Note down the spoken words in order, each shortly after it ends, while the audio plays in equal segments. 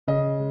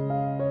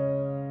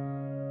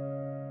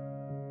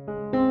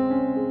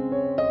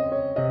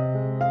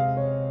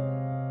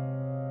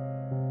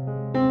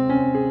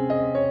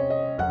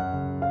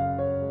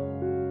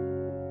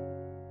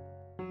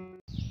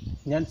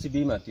ഞാൻ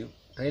Sibi Mathew,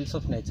 trails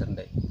of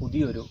നേച്ചറിൻ്റെ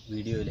പുതിയൊരു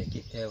വീഡിയോയിലേക്ക്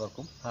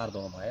ഏവർക്കും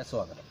ഹാർദവമായ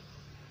സ്വാഗതം.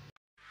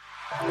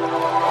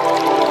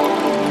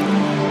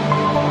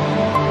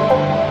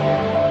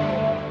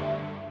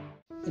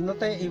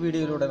 ഇന്നത്തെ ഈ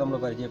വീഡിയോയിലൂടെ നമ്മൾ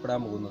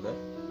പരിചയപ്പെടാൻ പോകുന്നത്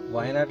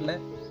വയനാട്ടിലെ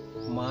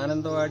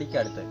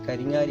മാനന്തവാടിക്കടുത്ത്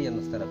കരിങ്ങാരി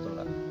എന്ന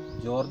സ്ഥലത്തുള്ള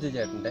ജോർജ്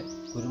ചേട്ടൻ്റെ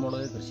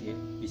കുരുമുളക് കൃഷി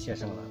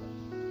വിശേഷങ്ങളാണ്.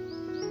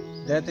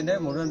 ഇദ്ദേഹത്തിൻ്റെ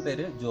മുഴുവൻ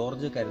പേര്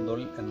ജോർജ്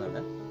കരിന്തോൾ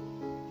എന്നാണ്.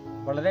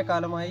 വളരെ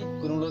കാലമായി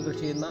കുരുമുളക്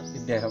കൃഷി ചെയ്യുന്ന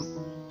ഇദ്ദേഹം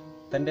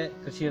തൻ്റെ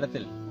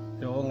കൃഷിയിടത്തിൽ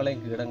രോഗങ്ങളെയും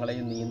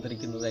കീടങ്ങളെയും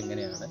നിയന്ത്രിക്കുന്നത്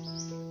എങ്ങനെയാണ്,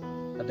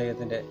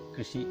 അദ്ദേഹത്തിൻ്റെ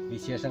കൃഷി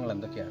വിശേഷങ്ങൾ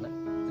എന്തൊക്കെയാണ്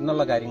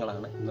എന്നുള്ള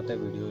കാര്യങ്ങളാണ് ഇന്നത്തെ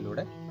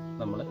വീഡിയോയിലൂടെ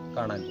നമ്മൾ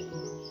കാണാൻ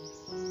പോകുന്നത്.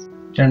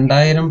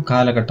 2000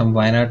 കാലഘട്ടം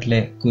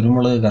വയനാട്ടിലെ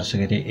കുരുമുളക്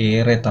കർഷകരെ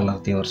ഏറെ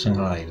തളർത്തിയ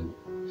വർഷങ്ങളായിരുന്നു.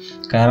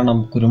 കാരണം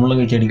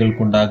കുരുമുളക്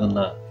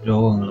ചെടികൾക്കുണ്ടാകുന്ന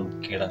രോഗങ്ങളും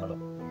കീടങ്ങളും,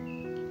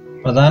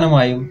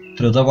 പ്രധാനമായും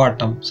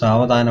ദ്രുതവാട്ടം,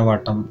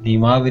 സാവധാനവാട്ടം,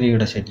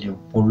 നിമാവിരിയുടെ ശല്യം,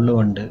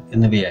 പൊള്ളുവണ്ട്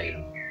എന്നിവയായിരുന്നു.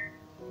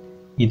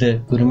 ഇത്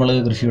കുരുമുളക്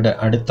കൃഷിയുടെ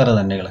അടിത്തറ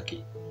തന്നെ ഇളക്കി.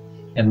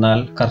 എന്നാൽ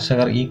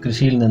കർഷകർ ഈ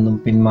കൃഷിയിൽ നിന്നും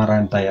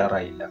പിന്മാറാൻ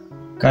തയ്യാറായില്ല.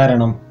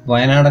 കാരണം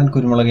വയനാടൻ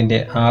കുരുമുളകിൻ്റെ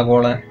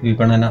ആഗോള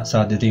വിപണന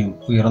സാധ്യതയും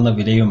ഉയർന്ന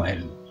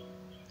വിലയുമായിരുന്നു.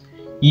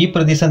 ഈ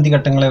പ്രതിസന്ധി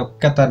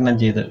ഘട്ടങ്ങളെയൊക്കെ തരണം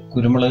ചെയ്ത്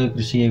കുരുമുളക്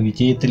കൃഷിയെ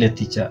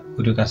വിജയത്തിലെത്തിച്ച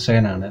ഒരു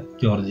കർഷകനാണ്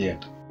ജോർജ്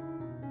ചേട്ടൻ.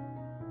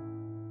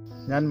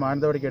 ഞാൻ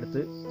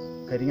മാനന്തവാടിക്കടുത്ത്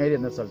കരിങ്ങാരി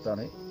എന്ന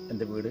സ്ഥലത്താണ്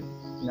എൻ്റെ വീട്.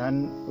 ഞാൻ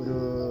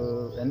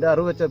എൻ്റെ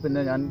അറിവ് വെച്ചാൽ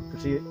പിന്നെ ഞാൻ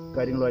കൃഷി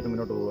കാര്യങ്ങളുമായിട്ട്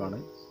മുന്നോട്ട് പോവുകയാണ്.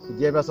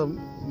 വിദ്യാഭ്യാസം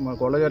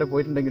കോളേജ് വരെ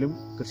പോയിട്ടുണ്ടെങ്കിലും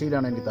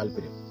കൃഷിയിലാണ് എനിക്ക്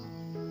താല്പര്യം.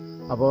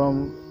 അപ്പം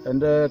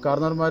എൻ്റെ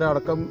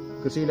കാരണവന്മാരടക്കം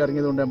കൃഷിയിൽ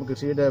ഇറങ്ങിയതുകൊണ്ട് നമുക്ക്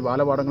കൃഷിയുടെ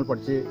ബാലപാഠങ്ങൾ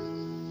പഠിച്ച്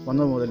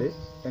വന്നത് മുതൽ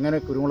എങ്ങനെ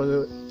കുരുമുളക്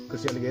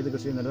കൃഷി അല്ലെങ്കിൽ ഏത്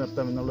കൃഷി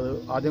നിലനിർത്താം എന്നുള്ളത്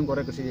ആദ്യം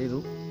കുറേ കൃഷി ചെയ്തു.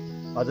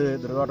 അത്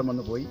ദൃഢവാട്ടം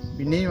വന്ന് പോയി.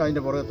 പിന്നെയും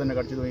അതിൻ്റെ പുറകെ തന്നെ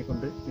കടിച്ചു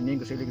നോക്കിക്കൊണ്ട് പിന്നെയും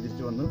കൃഷിയിലേക്ക്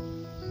തിരിച്ചു വന്നു.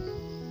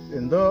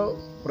 എന്തോ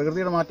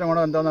പ്രകൃതിയുടെ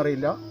മാറ്റമാണോ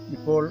എന്താണെന്നറിയില്ല,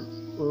 ഇപ്പോൾ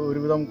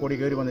ഒരുവിധം കൊടി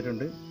കയറി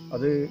വന്നിട്ടുണ്ട്.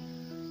 അത്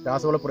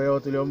രാസവള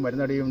പ്രയോഗത്തിലോ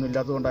മരുന്നടിയോ ഒന്നും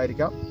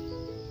ഇല്ലാത്തതുകൊണ്ടായിരിക്കാം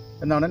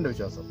എന്നാണ് എൻ്റെ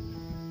വിശ്വാസം.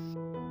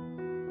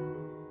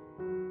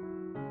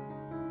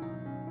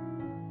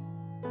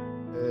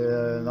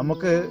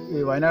 നമുക്ക് ഈ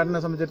വയനാടിനെ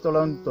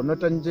സംബന്ധിച്ചിടത്തോളം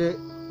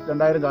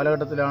 95-2000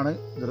 കാലഘട്ടത്തിലാണ്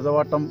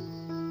ദ്രുതവാട്ടം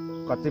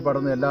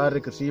കത്തിപ്പടർന്ന്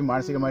എല്ലാവരും കൃഷിയും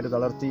മാനസികമായിട്ട്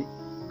തളർത്തി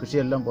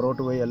കൃഷിയെല്ലാം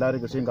പുറകോട്ട് പോയി.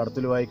 എല്ലാവരും കൃഷിയും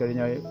കടത്തിലുമായി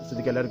കഴിഞ്ഞ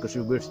സ്ഥിതിക്ക് എല്ലാവരും കൃഷി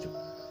ഉപേക്ഷിച്ചു.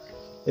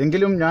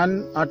 എങ്കിലും ഞാൻ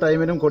ആ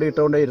ടൈമിനും കൊടി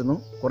ഇട്ടുകൊണ്ടേയിരുന്നു.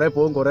 കുറേ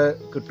പോകും, കുറേ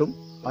കിട്ടും.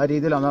 ആ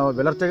രീതിയിൽ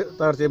വിലർച്ച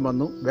തകർച്ചയും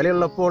വന്നു.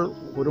 വിലയുള്ളപ്പോൾ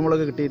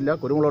കുരുമുളക് കിട്ടിയില്ല,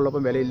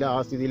 കുരുമുളകുള്ളപ്പം വിലയില്ല. ആ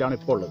സ്ഥിതിയിലാണ്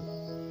ഇപ്പോൾ ഉള്ളത്.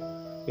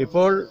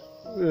 ഇപ്പോൾ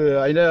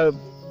അതിൻ്റെ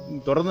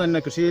തുടർന്ന് തന്നെ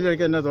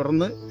കൃഷിയിലേക്ക് തന്നെ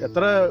തുടർന്ന്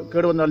എത്ര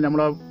കേട് വന്നാലും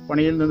നമ്മൾ ആ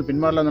പണിയിൽ നിന്ന്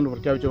പിന്മാറില്ല എന്ന്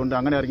പ്രഖ്യാപിച്ചുകൊണ്ട്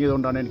അങ്ങനെ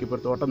ഇറങ്ങിയതുകൊണ്ടാണ് എനിക്കിപ്പോൾ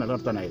തോട്ടം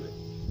നിലനിർത്താനായത്.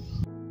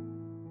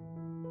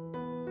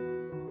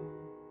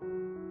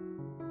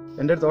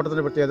 എൻ്റെ ഒരു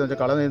തോട്ടത്തിൻ്റെ പ്രത്യേകത എന്ന്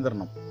വെച്ചാൽ കള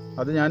നിയന്ത്രണം.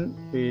 അത് ഞാൻ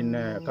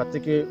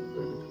കത്തിക്ക്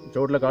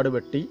ചുവട്ടിലെ കാട്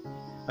വെട്ടി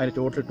അതിന്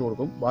ചുവട്ടിലിട്ട്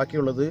കൊടുക്കും.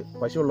 ബാക്കിയുള്ളത്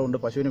പശു ഉള്ളതുകൊണ്ട്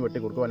പശുവിന് വെട്ടി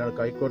കൊടുക്കും. അല്ലാതെ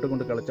കൈക്കോട്ട്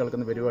കൊണ്ട്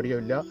കിളച്ചിളക്കുന്ന പരിപാടിയോ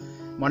ഇല്ല.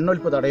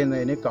 മണ്ണൊലിപ്പ്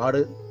തടയുന്നതിന് കാട്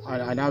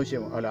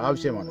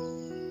ആവശ്യമാണ്.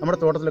 നമ്മുടെ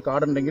തോട്ടത്തിൽ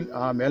കാടുണ്ടെങ്കിൽ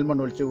ആ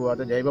മേൽമണ്ണ് ഒലിച്ചു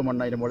പോകാതെ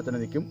ജൈവമണ്ണ് അതിൻ്റെ മുകളിൽ തന്നെ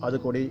നിൽക്കും. അത്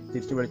കൊടി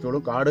തിരിച്ചു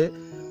വലിച്ചോളും. കാട്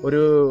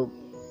ഒരു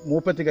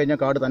മൂപ്പെത്തി കഴിഞ്ഞാൽ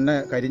കാട് തന്നെ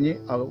കരിഞ്ഞ്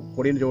ആ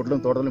കൊടീൻ്റെ ചുവട്ടിലും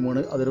തോട്ടത്തിലും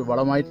വീണ് അതൊരു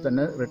വളമായിട്ട്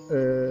തന്നെ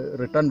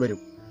റിട്ടേൺ വരും.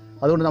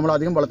 അതുകൊണ്ട് നമ്മൾ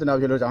അധികം വളത്തിൻ്റെ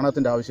ആവശ്യമില്ല,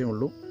 ചാണകത്തിൻ്റെ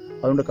ആവശ്യമുള്ളൂ.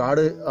 അതുകൊണ്ട്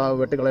കാട്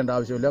വെട്ടിക്കളയേണ്ട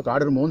ആവശ്യമില്ല.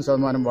 കാട് ഒരു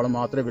 3% വളം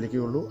മാത്രമേ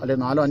വലിക്കുകയുള്ളൂ.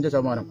 അല്ലെങ്കിൽ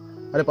 4-5%,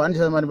 അല്ലെങ്കിൽ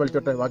 15%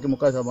 വലിച്ചോട്ടെ, ബാക്കി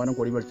 3/4%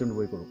 കൊടി വലിച്ചുകൊണ്ട്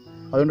പോയിക്കൊള്ളും.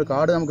 അതുകൊണ്ട്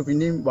കാട് നമുക്ക്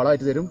പിന്നെയും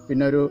വളമായിട്ട് തരും.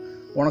 പിന്നെ ഒരു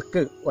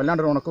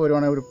വല്ലാണ്ടൊരു ഉണക്ക്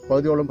വരുവാണെങ്കിൽ ഒരു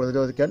പകുതിയോളം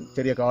പ്രതിരോധിക്കാൻ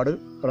ചെറിയ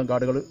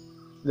കാടുകൾ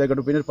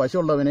ഇതേക്കിട്ടും. പിന്നെ പശു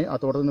ഉള്ളവന് ആ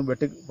തോട്ടത്തിൽ നിന്ന്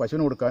വെട്ടി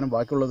പശുവിന് കൊടുക്കാനും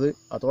ബാക്കിയുള്ളത്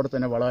ആ തോട്ടത്തിൽ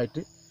തന്നെ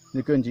വളമായിട്ട്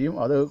നിൽക്കുകയും ചെയ്യും.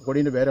 അത്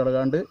കൊടീൻ്റെ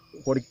വേരിളകാണ്ട്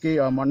കൊടിക്ക്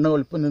ആ മണ്ണ്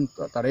ഒലിപ്പിൽ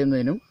നിന്ന്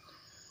തടയുന്നതിനും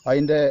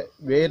അതിൻ്റെ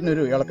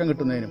വേരിനൊരു ഇളക്കം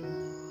കിട്ടുന്നതിനും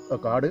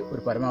കാട്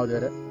ഒരു പരമാവധി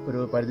വരെ ഒരു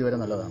പരിധി വരെ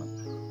നല്ലതാണ്.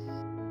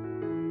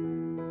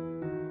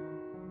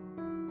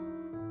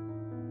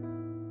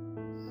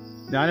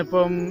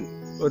 ഞാനിപ്പം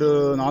ഒരു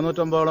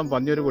 450ഓളം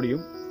പന്നിയൊരു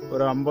കൊടിയും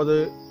ഒരു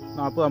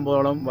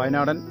 40-50ഓളം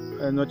വയനാടൻ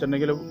എന്ന്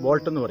വെച്ചിട്ടുണ്ടെങ്കിൽ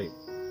ബോൾട്ട് എന്ന് പറയും.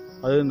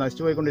 അത്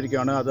നശിച്ചു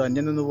പോയിക്കൊണ്ടിരിക്കുകയാണ്. അത്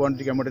അന്യം നിന്ന്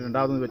പോകാണ്ടിരിക്കാൻ വേണ്ടി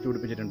രണ്ടാമതൊന്ന് വെച്ച്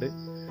പിടിപ്പിച്ചിട്ടുണ്ട്.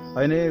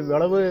 അതിന്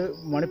വിളവ്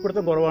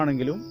മണിപ്പിടുത്തം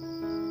കുറവാണെങ്കിലും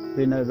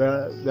പിന്നെ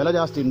വില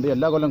ജാസ്തി ഉണ്ട്.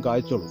 എല്ലാ കൊല്ലം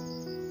കായ്ച്ചോളും.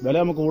 വില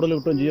നമുക്ക് കൂടുതൽ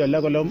കിട്ടുകയും ചെയ്യും. എല്ലാ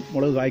കൊല്ലവും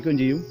മുളക് കായ്ക്കുകയും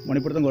ചെയ്യും.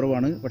 മണിപ്പിടുത്തം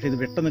കുറവാണ്. പക്ഷേ ഇത്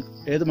പെട്ടെന്ന്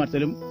ഏത്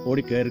മരത്തിലും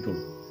ഓടി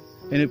കയറിക്കൊള്ളും.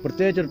 അതിന്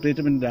പ്രത്യേകിച്ച് ഒരു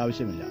ട്രീറ്റ്മെൻറ്റിൻ്റെ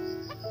ആവശ്യമില്ല.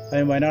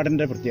 അതിന്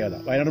വയനാടിൻ്റെ പ്രത്യേകത.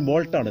 വയനാട്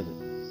ബോൾട്ടാണിത്.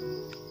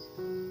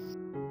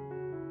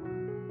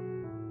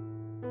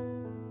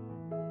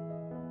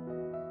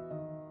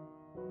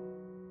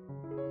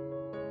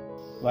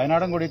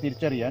 വയനാടൻ കൊടി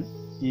തിരിച്ചറിയാൻ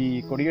ഈ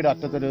കൊടിയുടെ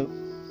അറ്റത്തൊരു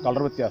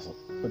കളർ വ്യത്യാസം,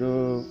 ഒരു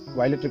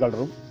വയലറ്റ്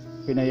കളറും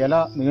പിന്നെ ഇല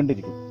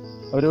നീണ്ടിരിക്കും.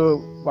 ഒരു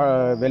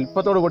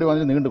വലുപ്പത്തോടു കൂടി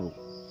വന്നിട്ട് നീണ്ടുപോകും,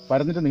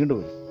 പരന്നിട്ട്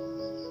നീണ്ടുപോകും.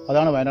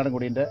 അതാണ് വയനാടൻ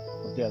കൊടീൻ്റെ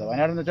പ്രത്യേകത.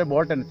 വയനാട് എന്ന് വെച്ചാൽ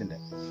ബോൾട്ട് ഇനത്തിൻ്റെ.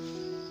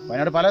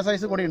 വയനാട് പല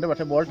സൈസ് കൊടിയുണ്ട്,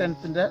 പക്ഷേ ബോൾട്ട്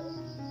ഇനത്തിൻ്റെ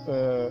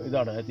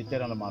ഇതാണ്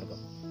തിരിച്ചറിയാനുള്ള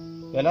മാർഗം.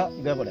 ഇല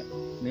ഇതേപോലെ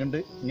നീണ്ട്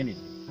ഇങ്ങനെ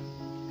ഇരിക്കും.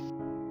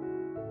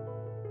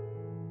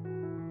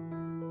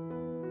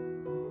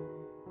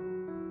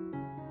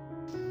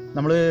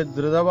 നമ്മൾ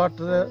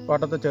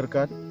ദ്രുതവാട്ടത്തെ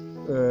ചെറുക്കാൻ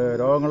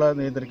രോഗങ്ങളെ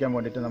നിയന്ത്രിക്കാൻ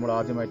വേണ്ടിയിട്ട് നമ്മൾ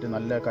ആദ്യമായിട്ട്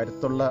നല്ല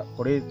കരുത്തുള്ള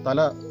കൊടി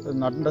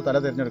നടിൻ്റെ തല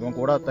തിരഞ്ഞെടുക്കുമ്പോൾ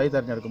കൂടാതെ തൈ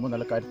തിരഞ്ഞെടുക്കുമ്പോൾ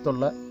നല്ല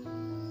കരുത്തുള്ള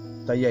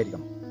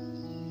തൈയായിരിക്കണം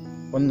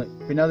ഒന്ന്.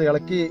 പിന്നെ അത്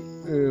ഇളക്കി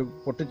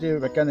പൊട്ടിച്ച്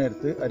വെക്കാൻ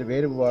നേരത്ത് അത്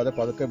വേര് പോവാതെ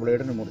പതുക്കെ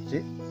ബ്ലേഡിന് മുറിച്ച്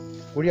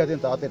കുഴി അധികം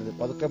താത്തരുത്.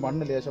 പതുക്കെ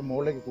മണ്ണ് ലേശം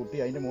മുകളിലേക്ക് കൂട്ടി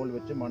അതിൻ്റെ മുകളിൽ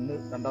വെച്ച് മണ്ണ്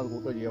രണ്ടാമത്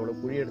കൂട്ടുകയോ ചെയ്യാവുള്ളൂ.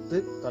 കുഴിയെടുത്ത്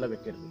തല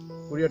വെക്കരുത്.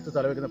 കുഴിയെടുത്ത്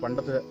തല വെക്കുന്ന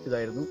പണ്ടത്തെ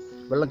ഇതായിരുന്നു.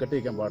 വെള്ളം കെട്ടി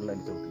വയ്ക്കാൻ പാടില്ല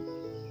അതിൻ്റെ ചുവട്ടിൽ.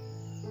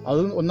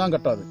 അത് ഒന്നാം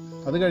ഘട്ടം.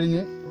 അത്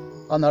കഴിഞ്ഞ്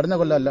ആ നടുന്ന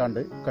കൊല്ലം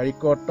അല്ലാണ്ട്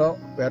കഴിക്കോട്ടോ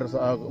വേറെ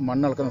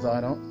മണ്ണിളക്കുന്ന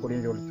സാധനമോ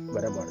കൊടിയുടെ ചുവട്ടിൽ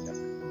വരാൻ പാടില്ല.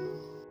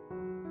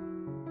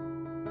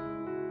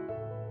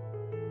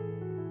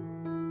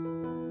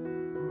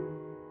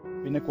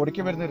 പിന്നെ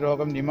കൊടിക്ക് വരുന്ന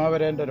രോഗം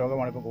നിമാവരേൻ്റെ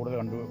രോഗമാണ് ഇപ്പോൾ കൂടുതൽ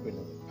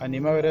കണ്ടുവരുന്നത്. ആ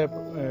നിമാവരെ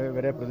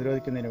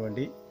പ്രതിരോധിക്കുന്നതിന്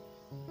വേണ്ടി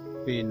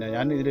പിന്നെ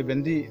ഞാൻ ഇതിൽ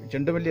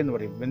ചെണ്ടുമല്ലി എന്ന്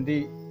പറയും, ബന്ദി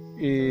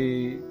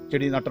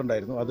ചെടി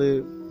നട്ടിട്ടുണ്ടായിരുന്നു. അത്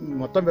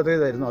മൊത്തം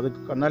വിതയതായിരുന്നു. അത്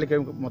കന്നാലിക്ക്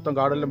മൊത്തം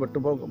കാടെല്ലാം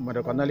വെട്ടുമ്പോൾ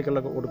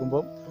കന്നാലിക്കെല്ലാം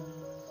കൊടുക്കുമ്പോൾ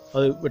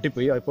അത്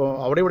വെട്ടിപ്പോയി. ഇപ്പോൾ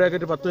അവിടെ ഇവിടെയൊക്കെ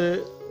ഒരു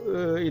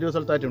 10-20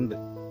 സ്ഥലത്തായിട്ടുണ്ട്.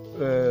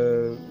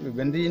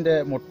 ബന്ദീൻ്റെ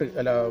മൊട്ട്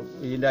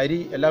ഇതിൻ്റെ അരി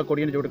എല്ലാ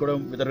കൊടിയുടെ ചുവട്ടിൽ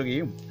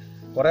വിതറുകയും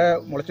കുറേ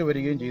മുളച്ച്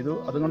വരികയും ചെയ്തു.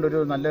 അതുകൊണ്ടൊരു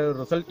നല്ല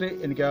റിസൾട്ട്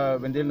എനിക്ക് ആ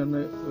ബന്ദിയിൽ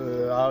നിന്ന്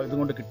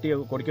ഇതുകൊണ്ട് കിട്ടിയ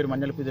കൊടിക്കൊരു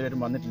മഞ്ഞളിപ്പ് ഇതുവരെ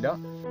വന്നിട്ടില്ല.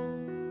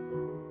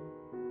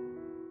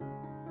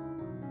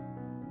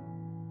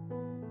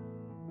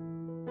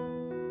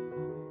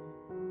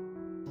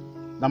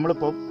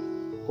 നമ്മളിപ്പോൾ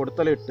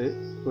കൊടുത്തലയിട്ട്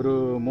ഒരു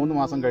 3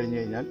 മാസം കഴിഞ്ഞ്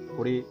കഴിഞ്ഞാൽ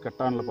കൊടി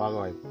കെട്ടാനുള്ള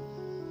പാകമായി.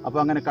 അപ്പോൾ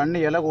അങ്ങനെ കണ്ണി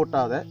ഇല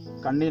കൂട്ടാതെ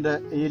കണ്ണീൻ്റെ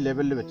ഈ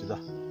ലെവലിൽ വെച്ചതാ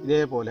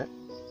ഇതേപോലെ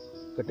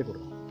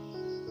കെട്ടിക്കൊടുക്കണം.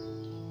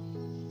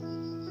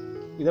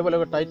 ഇതേപോലെ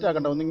ടൈറ്റ്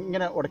ആക്കണ്ട, ഒന്ന്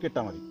ഇങ്ങനെ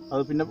ഉടക്കിയിട്ടാൽ മതി.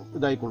 അത് പിന്നെ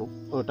ഇതായിക്കോളും.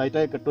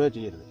 ടൈറ്റായി കെട്ടുകയോ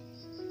ചെയ്യരുത്.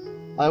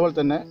 അതുപോലെ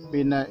തന്നെ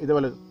പിന്നെ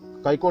ഇതേപോലെ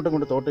കൈക്കോട്ടും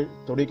കൊണ്ട്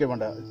തൊടിയിക്കാൻ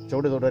വേണ്ട,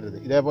 തൊടരുത്.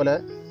 ഇതേപോലെ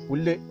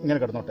പുല്ല് ഇങ്ങനെ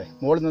കിടന്നോട്ടെ.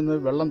 മുകളിൽ നിന്ന്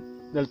വെള്ളം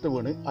നിലത്ത്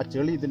വീണ് ആ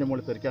ചെളി ഇതിൻ്റെ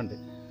മുകളിൽ തെറിക്കാണ്ട്.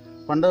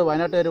 പണ്ട്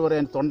വയനാട്ടുകാർ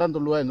പറയാൻ തൊണ്ടൻ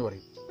തുള്ളുക എന്ന്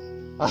പറയും.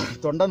 ആ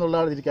തൊണ്ടൻ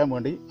തുള്ളാതിരിക്കാൻ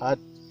വേണ്ടി ആ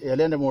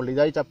ഇലേൻ്റെ മുകളിൽ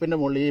ഇതായി ചപ്പിൻ്റെ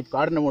മുകളിൽ ഈ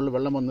കാടിൻ്റെ മുകളിൽ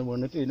വെള്ളം വന്ന്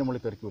വീണിട്ട് ഇതിൻ്റെ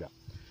മുകളിൽ തെറിക്കൂല.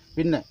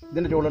 പിന്നെ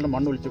ഇതിൻ്റെ ചുവടുള്ള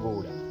മണ്ണ് ഒലിച്ച്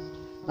പോകില്ല.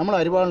 നമ്മൾ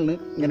അരിവാളിന്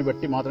ഇങ്ങനെ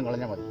വെട്ടി മാത്രം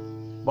കളഞ്ഞാൽ മതി.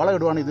 വളം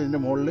ഇടുവാണെങ്കിൽ ഇതിൻ്റെ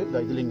മുകളിൽ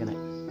ഇതിലിങ്ങനെ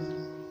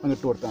അങ്ങ്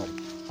ഇട്ട് കൊടുത്താൽ മതി.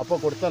 അപ്പോൾ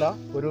കൊടുത്താൽ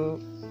ഒരു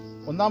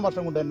 1-ാം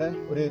വർഷം കൊണ്ട് തന്നെ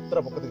ഒരു ഇത്ര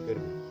പൊക്കത്തിൽ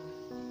കയറി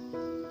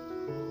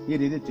ഈ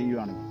രീതിയിൽ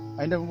ചെയ്യുവാണെങ്കിൽ.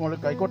 അതിൻ്റെ മുകളിൽ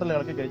കൈക്കോട്ടെല്ലാം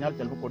ഇളക്കി കഴിഞ്ഞാൽ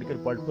ചിലപ്പോൾ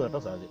കൊടിക്കൊരു പഴുപ്പ്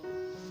തട്ടാൻ സാധ്യത.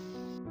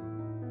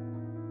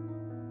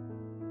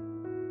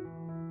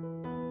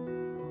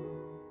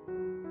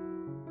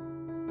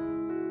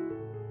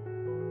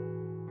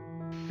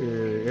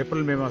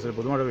 ഏപ്രിൽ മെയ് മാസത്തിൽ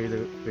പുതുമഴ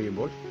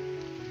പെയ്യുമ്പോൾ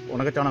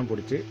ഉണക്കച്ചാണം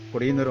പൊടിച്ച്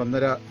കൊടിയിൽ നിന്ന്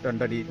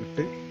 1.5-2 അടി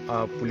ഇട്ട് ആ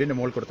പുല്ലിൻ്റെ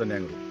മുകളിൽ കൂടെ തന്നെ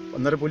അങ്ങ്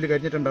 1.5 പുല്ല്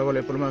കരിഞ്ഞിട്ടുണ്ടാവുക.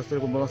 ഏപ്രിൽ മാസത്തിൽ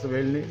കുംഭമാസ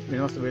വെയിലിന്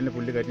മെയ് മാസത്തെ വെയിലിന്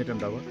പുല്ല്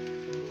കരിഞ്ഞിട്ടുണ്ടാവുക.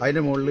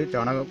 അതിൻ്റെ മുകളിൽ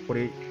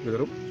ചാണകപ്പൊടി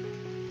വിതറും.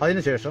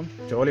 അതിനുശേഷം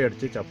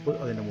ചോലയടിച്ച് ചപ്പ്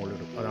അതിൻ്റെ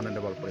മുകളിലിടും. അതാണ്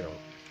എൻ്റെ വളപ്രയോഗം.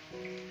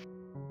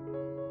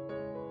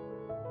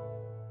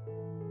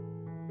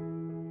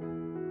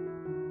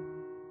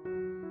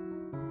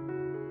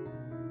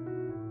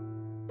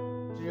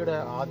 കൃഷിയുടെ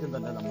ആദ്യം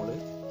തന്നെ നമ്മൾ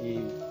ഈ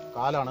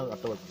കാലാണ്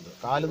നട്ടുവെക്കുന്നത്.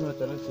 കാലെന്ന്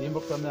വെച്ചാൽ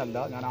ചീമ്പൊക്കെ അല്ല,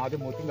 ഞാൻ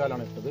ആദ്യം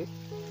മുരിക്കും ഇട്ടത്.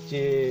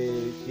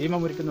 ചീമ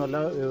മുരിക്കുന്നല്ല,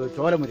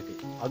 ചോല മുരിക്ക്.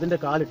 അതിൻ്റെ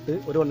കാലിട്ട്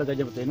ഒരു കൊല്ലം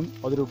കഴിഞ്ഞപ്പോഴത്തേനും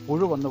അതൊരു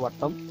പുഴു വന്ന്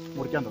വട്ടം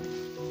മുറിക്കാൻ തുടങ്ങി.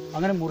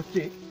 അങ്ങനെ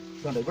മുറിച്ച്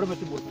കണ്ടോ ഇവിടെ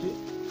വെച്ച് മുറിച്ച്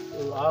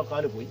ആ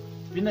കാല് പോയി.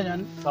 പിന്നെ ഞാൻ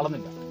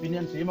കളഞ്ഞില്ല. പിന്നെ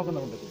ഞാൻ ചീമക്കൊന്ന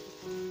കൊണ്ട് കുഴിച്ചു.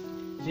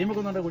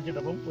 ചീമക്കൊന്ന കൊണ്ട്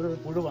കുഴിച്ചിട്ടപ്പം ഒരു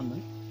പുഴു വന്ന്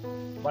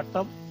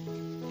വട്ടം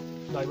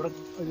ഇവിടെ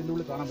ഇതിൻ്റെ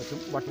ഉള്ളിൽ കാണാൻ പറ്റും.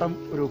 വട്ടം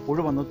ഒരു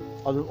പുഴു വന്ന്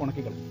അത്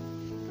ഉണക്കി കളഞ്ഞു.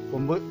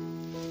 കൊമ്പ്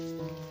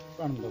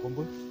കാണുന്നുണ്ടോ?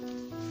 കൊമ്പ്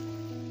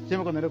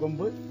ചീമക്കൊന്നയുടെ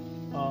കൊമ്പ്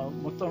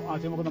മൊത്തം ആ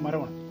ചീമക്കൊന്ന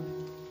മരമാണ്.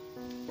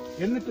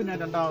 എന്നിട്ട് ഞാൻ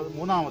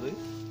മൂന്നാമത്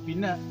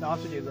പിന്നെ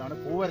ലാസ്റ്റ് ചെയ്തതാണ്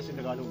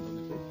പൂവരസിൻ്റെ കാല്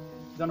കൊണ്ടുവന്നിട്ട്.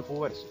 ഇതാണ്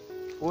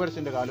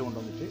പൂവരസിൻ്റെ കാല്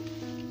കൊണ്ടുവന്നിട്ട്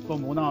ഇപ്പോൾ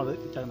മൂന്നാമത്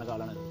ചകന്ന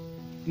കാലാണിത്.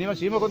 ഇനിയിപ്പോൾ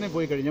ചീമക്കൊന്നയിൽ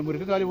പോയി കഴിഞ്ഞാൽ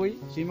മുരുക്കക്കാല് പോയി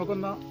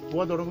ചീമക്കൊന്ന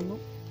പോകാൻ തുടങ്ങുന്നു.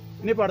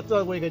 ഇനിയിപ്പോൾ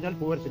അടുത്തത് പോയി കഴിഞ്ഞാൽ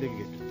പൂവരസിലേക്ക്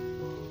കയറ്റും.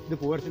 ഇത്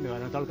പൂവരസിൻ്റെ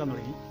കാലാണ്, തളക്കാൻ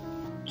തുടങ്ങി.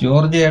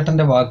 ജോർജ്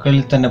ഏട്ടൻ്റെ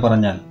വാക്കുകളിൽ തന്നെ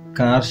പറഞ്ഞാൽ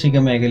കാർഷിക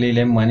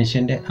മേഖലയിലെ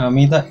മനുഷ്യന്റെ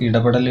അമിത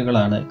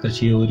ഇടപെടലുകളാണ്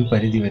കൃഷിയെ ഒരു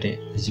പരിധിവരെ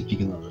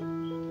നശിപ്പിക്കുന്നത്.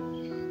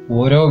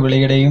 ഓരോ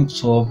വിളയുടെയും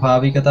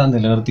സ്വാഭാവികത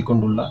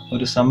നിലനിർത്തിക്കൊണ്ടുള്ള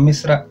ഒരു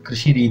സമ്മിശ്ര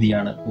കൃഷി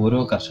രീതിയാണ് ഓരോ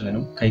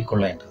കർഷകനും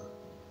കൈക്കൊള്ളേണ്ടത്.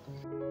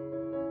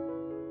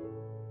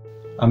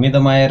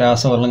 അമിതമായ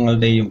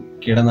രാസവളങ്ങളുടെയും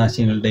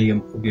കീടനാശിനികളുടെയും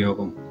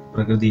ഉപയോഗം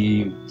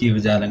പ്രകൃതിയെയും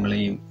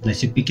ജീവജാലങ്ങളെയും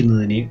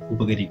നശിപ്പിക്കുന്നതിനെ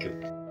ഉപകരിക്കും.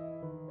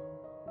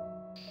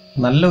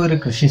 നല്ല ഒരു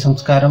കൃഷി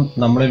സംസ്കാരം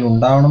നമ്മളിൽ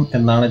ഉണ്ടാവണം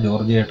എന്നാണ്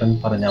ജോർജ് ഏട്ടൻ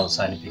പറഞ്ഞ്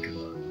അവസാനിപ്പിക്കുന്നത്.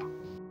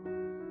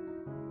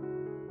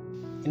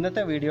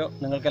 ഇന്നത്തെ വീഡിയോ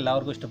നിങ്ങൾക്ക്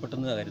എല്ലാവർക്കും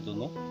ഇഷ്ടപ്പെട്ടെന്ന്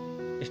കരുതുന്നു.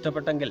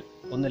 ഇഷ്ടപ്പെട്ടെങ്കിൽ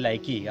ഒന്ന്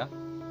ലൈക്ക് ചെയ്യുക.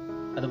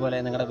 അതുപോലെ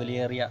നിങ്ങളുടെ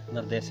വിലയേറിയ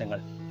നിർദ്ദേശങ്ങൾ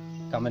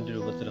കമൻറ്റ്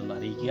രൂപത്തിലൊന്ന്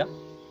അറിയിക്കുക.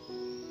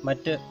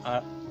 മറ്റ്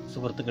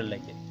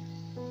സുഹൃത്തുക്കളിലേക്ക്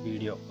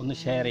വീഡിയോ ഒന്ന്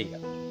ഷെയർ ചെയ്യുക.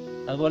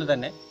 അതുപോലെ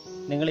തന്നെ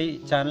നിങ്ങൾ ഈ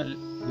ചാനൽ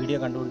വീഡിയോ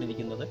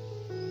കണ്ടുകൊണ്ടിരിക്കുന്നത്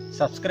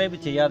സബ്സ്ക്രൈബ്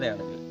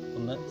ചെയ്യാതെയാണെങ്കിൽ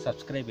ഒന്ന്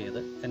സബ്സ്ക്രൈബ്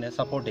ചെയ്ത് എന്നെ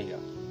സപ്പോർട്ട്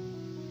ചെയ്യുക.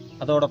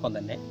 അതോടൊപ്പം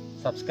തന്നെ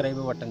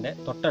സബ്സ്ക്രൈബ് ബട്ടൻ്റെ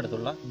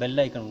തൊട്ടടുത്തുള്ള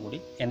ബെല്ലൈക്കൺ കൂടി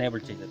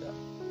എനേബിൾ ചെയ്തിടുക.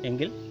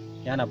 എങ്കിൽ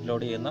ഞാൻ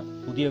അപ്ലോഡ് ചെയ്യുന്ന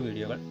പുതിയ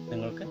വീഡിയോകൾ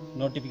നിങ്ങൾക്ക്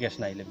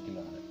നോട്ടിഫിക്കേഷനായി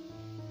ലഭിക്കുന്നതാണ്.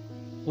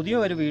 പുതിയ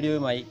ഒരു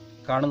വീഡിയോയുമായി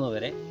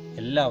കാണുന്നതുവരെ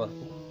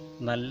എല്ലാവർക്കും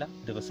നല്ല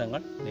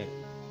ദിവസങ്ങൾ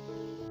നേരുന്നു.